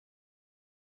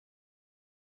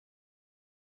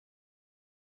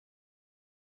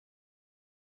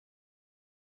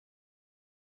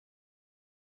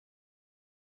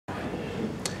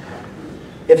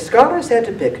If scholars had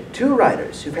to pick two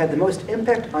writers who've had the most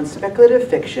impact on speculative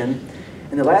fiction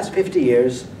in the last 50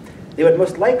 years, they would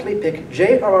most likely pick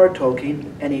J.R.R.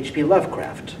 Tolkien and H.P.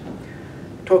 Lovecraft.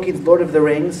 Tolkien's Lord of the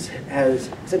Rings has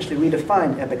essentially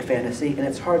redefined epic fantasy, and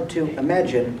it's hard to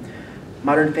imagine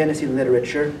modern fantasy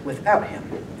literature without him.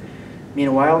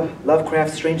 Meanwhile,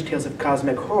 Lovecraft's strange tales of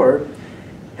cosmic horror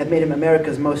have made him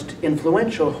America's most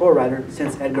influential horror writer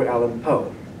since Edgar Allan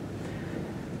Poe.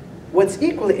 What's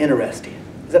equally interesting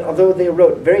is that although they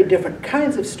wrote very different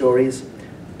kinds of stories,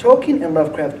 Tolkien and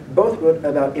Lovecraft both wrote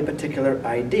about a particular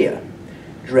idea,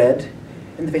 dread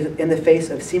in the face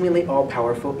of seemingly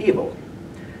all-powerful evil.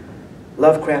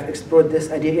 Lovecraft explored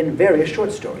this idea in various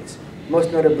short stories,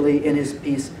 most notably in his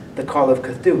piece, The Call of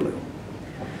Cthulhu.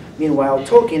 Meanwhile,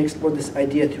 Tolkien explored this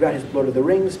idea throughout his Lord of the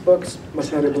Rings books,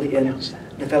 most notably in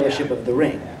The Fellowship of the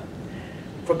Ring.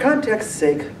 For context's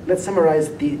sake, I'm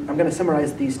going to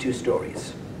summarize these two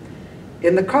stories.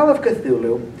 In The Call of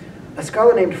Cthulhu, a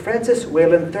scholar named Francis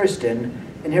Wayland Thurston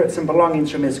inherits some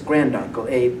belongings from his granduncle,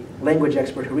 a language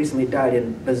expert who recently died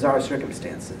in bizarre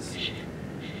circumstances.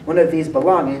 One of these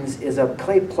belongings is a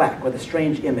clay plaque with a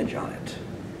strange image on it.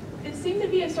 It seemed to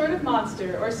be a sort of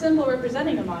monster, or symbol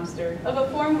representing a monster, of a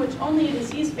form which only a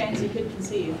diseased fancy could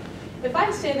conceive. If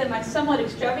I say that my somewhat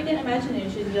extravagant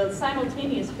imagination yields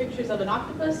simultaneous pictures of an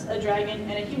octopus, a dragon,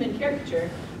 and a human caricature,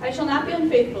 I shall not be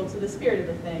unfaithful to the spirit of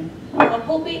the thing. A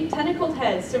pulpy, tentacled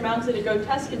head surmounted a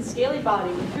grotesque and scaly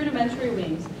body with rudimentary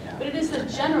wings, but it is the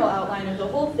general outline of the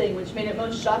whole thing which made it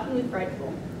most shockingly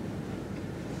frightful.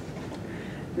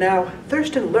 Now,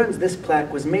 Thurston learns this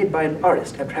plaque was made by an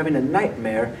artist after having a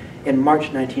nightmare in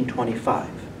March 1925.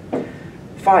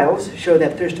 Files show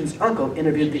that Thurston's uncle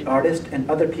interviewed the artist and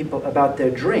other people about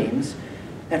their dreams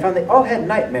and found they all had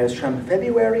nightmares from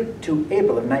February to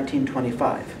April of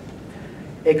 1925.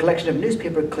 A collection of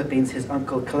newspaper clippings his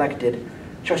uncle collected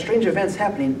show strange events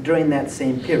happening during that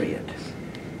same period.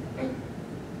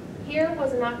 Here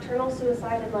was a nocturnal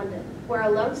suicide in London, where a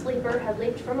lone sleeper had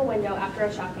leaped from a window after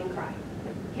a shocking cry.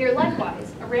 Here,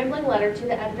 likewise, a rambling letter to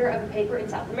the editor of a paper in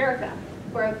South America,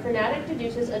 where a fanatic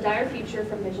deduces a dire future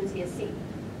from visions he has seen.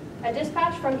 A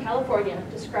dispatch from California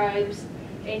describes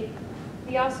a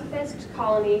theosophist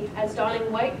colony as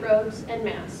donning white robes en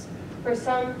masse for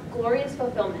some glorious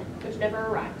fulfillment which never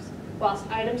arrives, whilst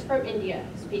items from India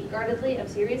speak guardedly of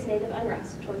serious native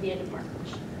unrest toward the end of March.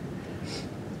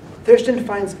 Thurston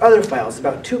finds other files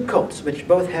about two cults which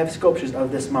both have sculptures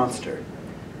of this monster.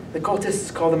 The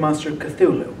cultists call the monster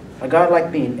Cthulhu, a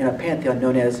godlike being in a pantheon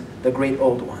known as the Great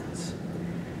Old Ones.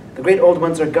 The Great Old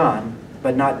Ones are gone,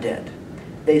 but not dead.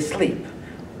 They sleep,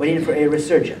 waiting for a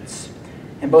resurgence,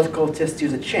 and both cultists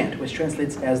use a chant which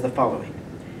translates as the following.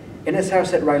 In his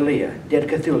house at Rylea, dead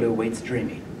Cthulhu waits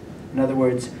dreaming. In other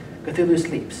words, Cthulhu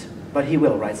sleeps, but he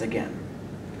will rise again.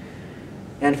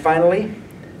 And finally,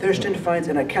 Thurston finds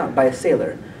an account by a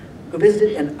sailor who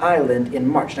visited an island in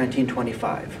March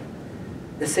 1925.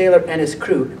 The sailor and his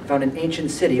crew found an ancient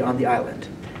city on the island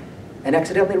and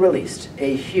accidentally released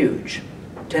a huge,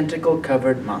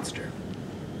 tentacle-covered monster.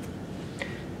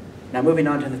 Now moving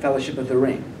on to the Fellowship of the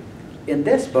Ring. In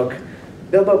this book,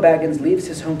 Bilbo Baggins leaves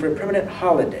his home for a permanent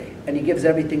holiday, and he gives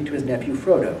everything to his nephew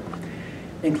Frodo,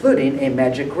 including a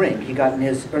magic ring he got in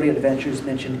his early adventures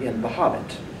mentioned in The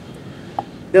Hobbit.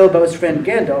 Bilbo's friend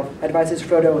Gandalf advises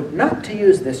Frodo not to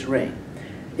use this ring.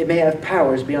 It may have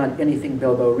powers beyond anything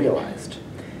Bilbo realized.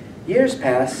 Years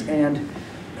pass, and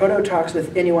Frodo talks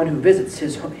with anyone who visits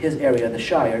his area, the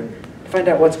Shire, to find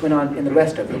out what's going on in the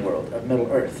rest of the world, of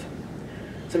Middle-earth.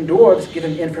 Some dwarves give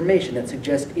him information that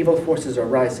suggests evil forces are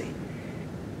rising.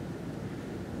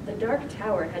 The Dark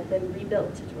Tower had been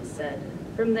rebuilt, it was said.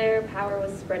 From there, power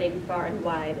was spreading far and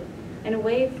wide, and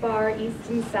away far east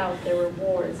and south there were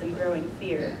wars and growing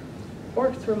fear.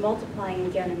 Orcs were multiplying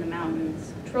again in the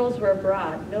mountains. Trolls were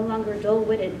abroad, no longer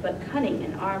dull-witted, but cunning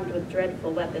and armed with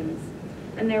dreadful weapons.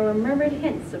 And there were murmured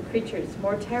hints of creatures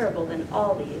more terrible than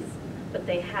all these, but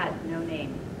they had no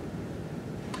name.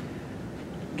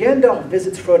 Gandalf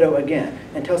visits Frodo again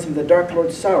and tells him the Dark Lord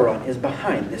Sauron is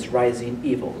behind this rising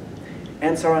evil.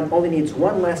 And Sauron only needs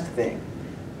one last thing,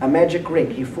 a magic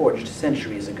ring he forged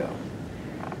centuries ago.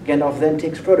 Gandalf then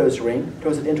takes Frodo's ring,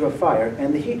 throws it into a fire,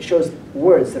 and the heat shows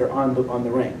words that are on the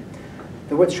ring.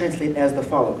 The words translate as the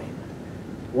following: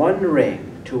 one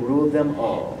ring to rule them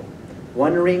all,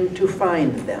 one ring to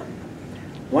find them,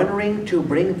 one ring to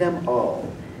bring them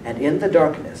all, and in the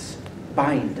darkness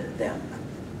bind them.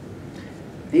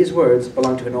 These words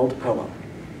belong to an old poem.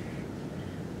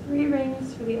 3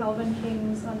 rings for the elven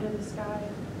kings under the sky,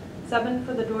 7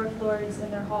 for the dwarf lords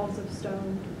in their halls of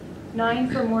stone, 9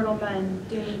 for mortal men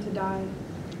doomed to die.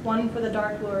 one for the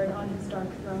Dark Lord on his dark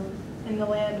throne, in the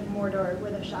land of Mordor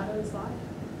where the shadows lie.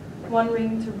 One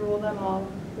ring to rule them all,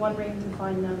 one ring to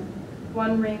find them,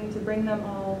 one ring to bring them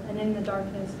all, and in the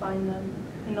darkness bind them,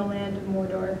 in the land of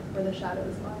Mordor where the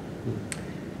shadows lie.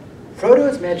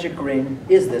 Frodo's magic ring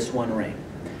is this one ring,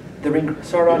 the ring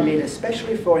Sauron made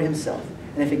especially for himself,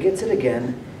 and if he gets it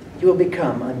again, he will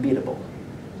become unbeatable.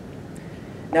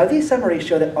 Now these summaries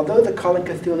show that although the Call of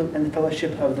Cthulhu and the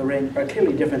Fellowship of the Ring are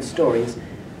clearly different stories,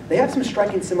 they have some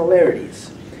striking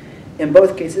similarities. In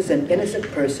both cases, an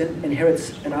innocent person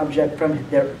inherits an object from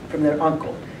their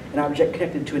uncle, an object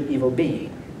connected to an evil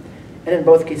being. And in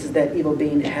both cases, that evil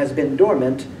being has been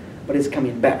dormant, but is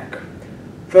coming back.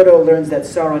 Frodo learns that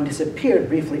Sauron disappeared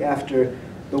briefly after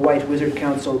the White Wizard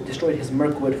Council destroyed his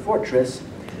Mirkwood fortress,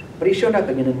 but he showed up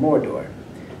again in Mordor.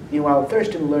 Meanwhile,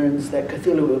 Thurston learns that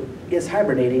Cthulhu is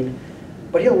hibernating,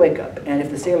 but he'll wake up, and if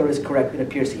the sailor is correct, it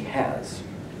appears he has.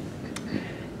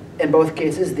 In both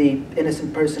cases, the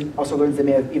innocent person also learns they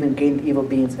may have even gained the evil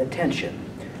being's attention.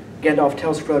 Gandalf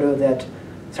tells Frodo that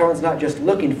Sauron's not just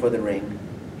looking for the ring,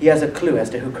 he has a clue as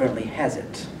to who currently has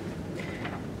it.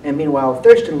 And meanwhile,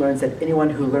 Thurston learns that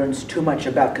anyone who learns too much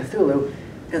about Cthulhu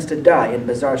tends to die in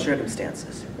bizarre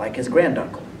circumstances, like his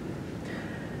granduncle.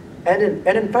 And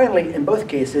then finally, in both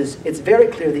cases, it's very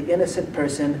clear the innocent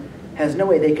person has no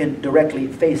way they can directly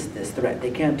face this threat. They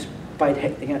can't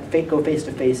go face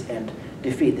to face and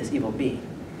defeat this evil being.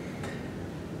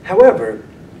 However,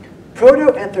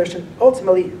 Frodo and Thurston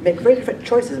ultimately make very different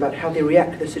choices about how they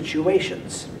react to the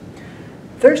situations.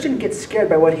 Thurston gets scared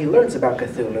by what he learns about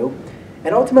Cthulhu,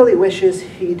 and ultimately wishes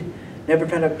he'd never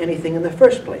found out anything in the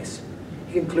first place.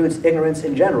 He concludes ignorance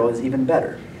in general is even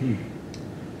better.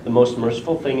 The most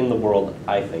merciful thing in the world,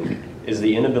 I think, is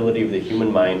the inability of the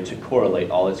human mind to correlate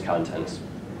all its contents.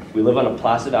 We live on a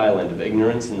placid island of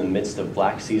ignorance in the midst of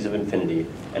black seas of infinity,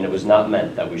 and it was not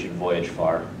meant that we should voyage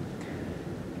far.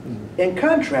 In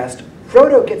contrast,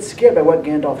 Frodo gets scared by what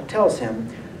Gandalf tells him,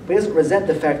 but he doesn't resent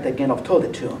the fact that Gandalf told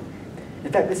it to him.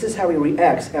 In fact, this is how he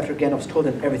reacts after Gandalf's told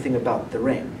him everything about the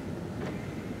ring.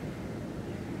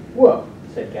 "Well,"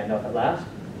 said Gandalf at last,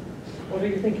 "what are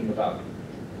you thinking about?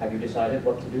 Have you decided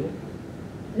what to do?"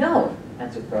 "No,"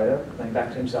 answered Frodo, coming back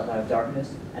to himself out of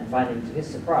darkness, and finding to his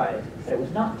surprise that it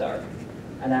was not dark,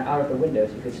 and that out of the windows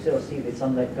he could still see the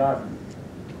sunlit garden.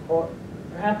 "Or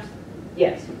perhaps,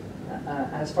 yes,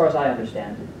 as far as I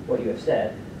understand what you have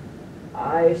said,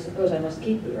 I suppose I must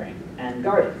keep the ring and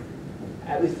guard it,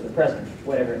 at least for the present,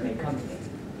 whatever it may come to me."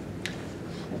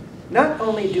 Not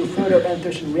only do Frodo and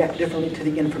Thurston react differently to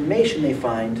the information they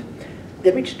find,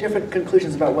 they reach different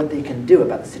conclusions about what they can do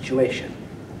about the situation.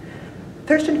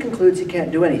 Thurston concludes he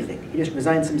can't do anything. He just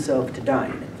resigns himself to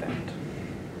dying, in fact.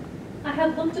 "I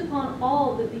have looked upon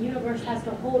all that the universe has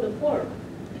to hold of horror,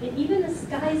 and even the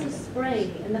skies of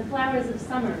spring and the flowers of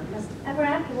summer must ever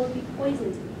afterward be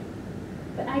poison to me.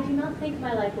 But I do not think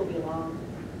my life will be long.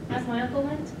 As my uncle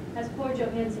went, as poor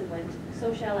Johansen went,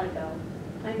 so shall I go.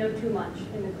 I know too much,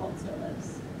 and the cult still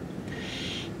lives."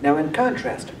 Now, in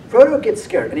contrast, Frodo gets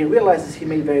scared and he realizes he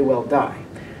may very well die,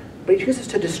 but he chooses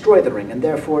to destroy the ring and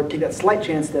therefore take that slight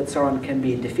chance that Sauron can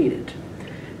be defeated.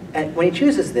 And when he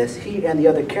chooses this, he and the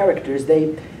other characters,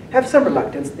 they have some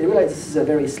reluctance. They realize this is a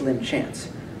very slim chance,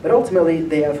 but ultimately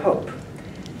they have hope.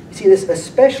 You see this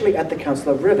especially at the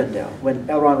Council of Rivendell, when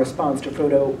Elrond responds to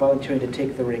Frodo volunteering to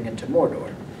take the ring into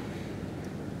Mordor.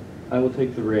 "I will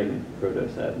take the ring," Frodo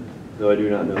said, "though I do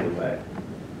not know the way."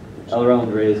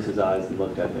 Elrond raised his eyes and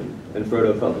looked at him, and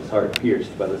Frodo felt his heart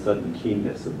pierced by the sudden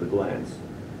keenness of the glance.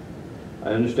 "I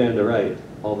understand aright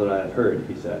all that I have heard,"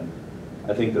 he said.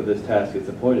 "I think that this task is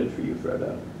appointed for you,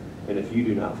 Frodo, and if you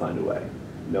do not find a way,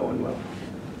 no one will."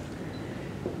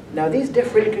 Now, these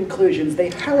differing conclusions, they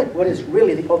highlight what is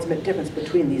really the ultimate difference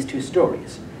between these two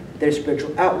stories. Their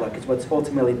spiritual outlook is what's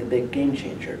ultimately the big game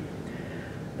changer.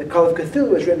 The Call of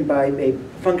Cthulhu was written by a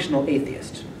functional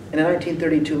atheist. In a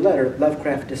 1932 letter,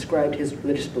 Lovecraft described his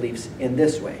religious beliefs in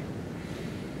this way.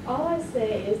 "All I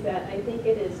say is that I think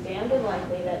it is damned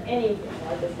unlikely that anything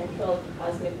like a central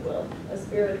cosmic will, a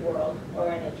spirit world, or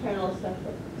an eternal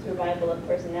survival of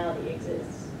personality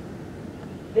exists.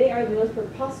 They are the most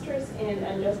preposterous and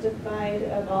unjustified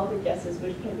of all the guesses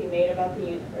which can be made about the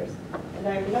universe, and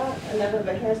I am not enough of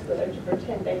a hair-splitter to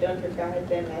pretend I don't regard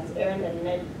them as errant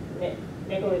and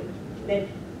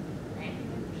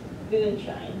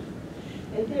moonshine.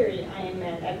 In theory, I am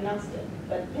an agnostic,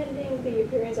 but pending the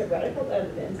appearance of radical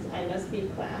evidence, I must be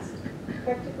classed,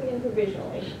 practically and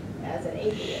provisionally, as an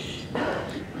atheist."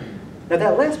 Now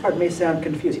that last part may sound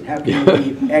confusing. How can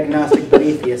you be agnostic but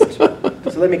atheist?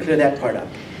 So let me clear that part up.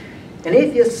 An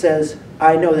atheist says,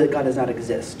 "I know that God does not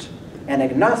exist." An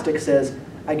agnostic says,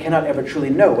 I cannot ever truly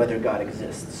know whether God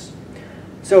exists.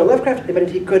 So Lovecraft admitted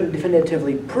he couldn't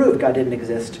definitively prove God didn't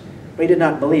exist, but he did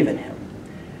not believe in him.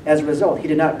 As a result, he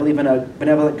did not believe in a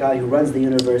benevolent God who runs the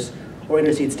universe or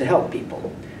intercedes to help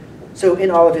people. So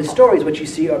in all of his stories, what you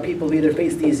see are people who either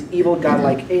face these evil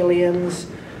godlike aliens,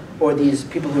 or these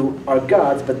people who are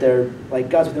gods, but they're like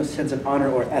gods with no sense of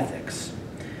honor or ethics.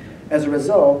 As a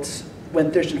result,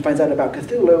 when Thurston finds out about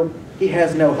Cthulhu, he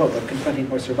has no hope of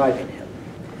confronting or surviving him.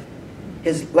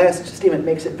 His last statement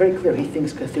makes it very clear he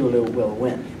thinks Cthulhu will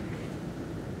win.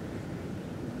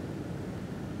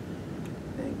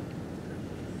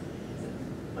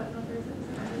 What number is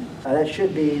it? That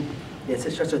should be, yes,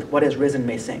 it starts with what has risen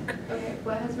may sink. Okay,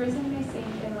 what has risen may sink,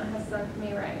 and what has sunk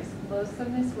may rise.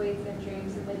 Loathsomeness waits and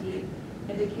dreams in the deep,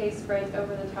 and decay spreads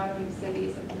over the tottering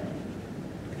cities of men.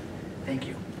 Thank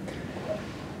you.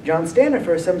 John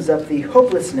Standifer sums up the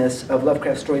hopelessness of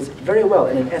Lovecraft's stories very well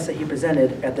in an essay he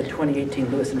presented at the 2018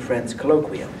 Lewis and Friends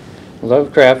Colloquium.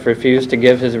 Lovecraft refused to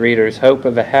give his readers hope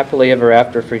of a happily ever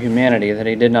after for humanity that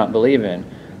he did not believe in.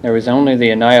 There was only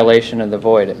the annihilation of the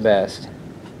void at best.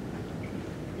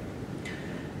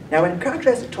 Now, in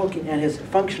contrast to Tolkien and his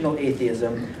functional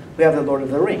atheism, we have The Lord of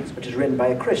the Rings, which is written by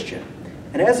a Christian.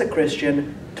 And as a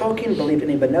Christian, Tolkien believed in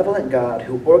a benevolent God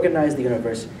who organized the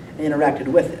universe and interacted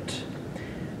with it.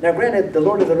 Now, granted, The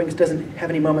Lord of the Rings doesn't have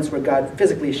any moments where God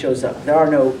physically shows up. There are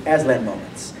no Aslan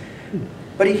moments.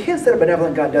 But he hints that a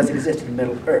benevolent God does exist in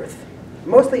Middle-earth.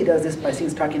 Mostly he does this by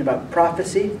scenes talking about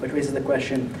prophecy, which raises the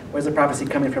question, where's the prophecy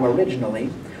coming from originally?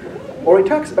 Or he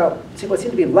talks about what seem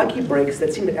to be lucky breaks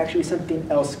that seem to actually be something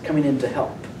else coming in to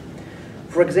help.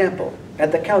 For example,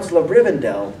 at the Council of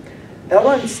Rivendell,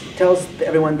 Elrond tells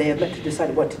everyone they have met to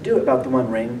decide what to do about the One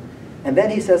Ring, and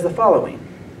then he says the following.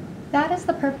 That is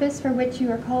the purpose for which you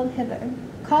are called hither.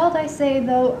 Called, I say,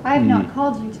 though I have not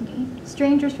called you to me,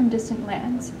 strangers from distant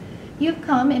lands. You have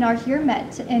come and are here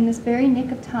met in this very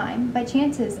nick of time, by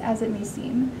chances as it may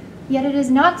seem. Yet it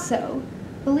is not so.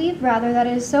 Believe rather that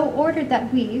it is so ordered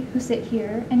that we, who sit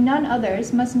here, and none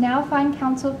others, must now find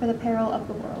counsel for the peril of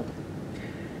the world.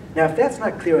 Now, if that's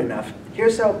not clear enough,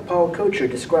 here's how Paul Kocher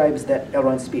describes that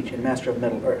Elrond speech in Master of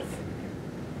Middle-earth.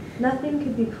 Nothing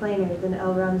could be plainer than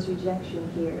Elrond's rejection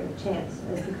here of chance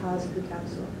as the cause of the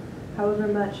council, however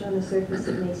much on the surface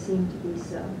it may seem to be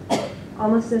so.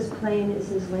 Almost as plain is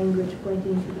his language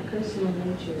pointing to the personal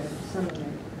nature of some of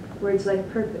them. Words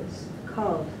like purpose,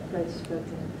 called, Christ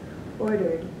spoken,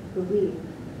 ordered, believe,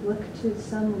 look to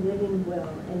some living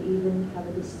will, and even have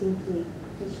a distinctly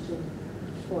Christian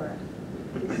aura.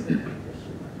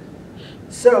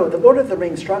 So, The Lord of the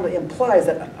Rings strongly implies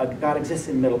that a God exists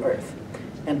in Middle-earth.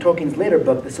 And Tolkien's later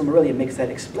book, The Silmarillion, makes that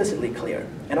explicitly clear,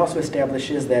 and also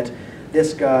establishes that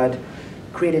this God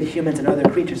created humans and other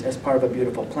creatures as part of a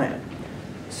beautiful plan.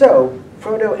 So,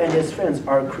 Frodo and his friends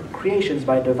are creations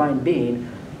by a divine being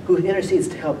who intercedes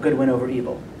to help good win over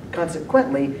evil.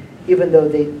 Consequently, even though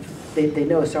they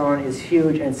know Sauron is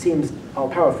huge and seems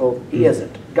all-powerful, he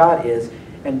isn't. God is,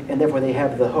 and therefore they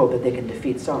have the hope that they can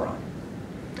defeat Sauron.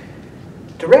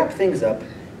 To wrap things up,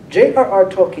 J.R.R.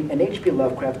 Tolkien and H.P.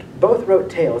 Lovecraft both wrote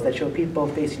tales that show people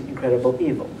facing incredible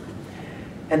evil.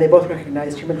 And they both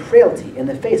recognized human frailty in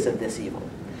the face of this evil.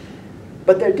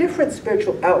 But their different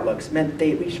spiritual outlooks meant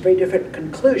they reached very different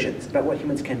conclusions about what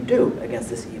humans can do against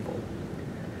this evil.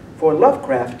 For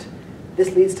Lovecraft,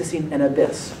 this leads to seeing an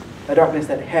abyss, a darkness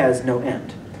that has no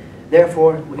end.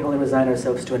 Therefore, we can only resign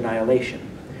ourselves to annihilation.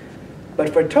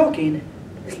 But for Tolkien,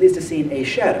 this leads to seeing a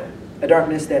shadow, a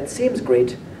darkness that seems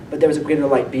great, but there is a greater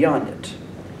light beyond it.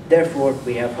 Therefore,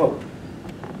 we have hope.